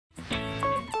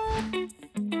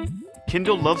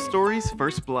Kindle Love Stories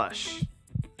First Blush.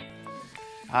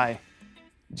 Hi,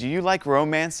 do you like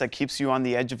romance that keeps you on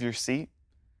the edge of your seat?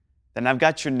 Then I've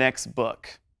got your next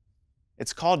book.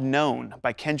 It's called Known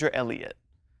by Kendra Elliot,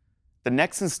 the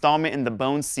next installment in the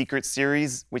Bone Secrets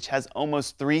series, which has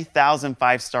almost 3,000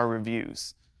 five-star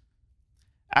reviews.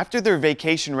 After their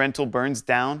vacation rental burns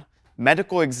down,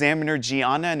 medical examiner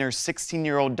Gianna and her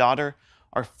 16-year-old daughter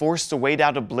are forced to wait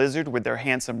out a blizzard with their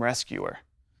handsome rescuer.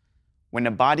 When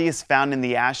a body is found in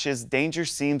the ashes, danger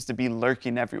seems to be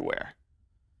lurking everywhere.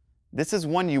 This is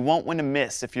one you won't want to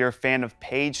miss if you're a fan of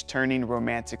page-turning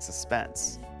romantic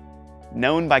suspense.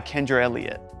 Known by Kendra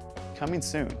Elliot. Coming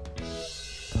soon.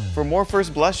 For more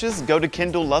first blushes, go to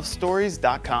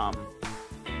KindleLoveStories.com.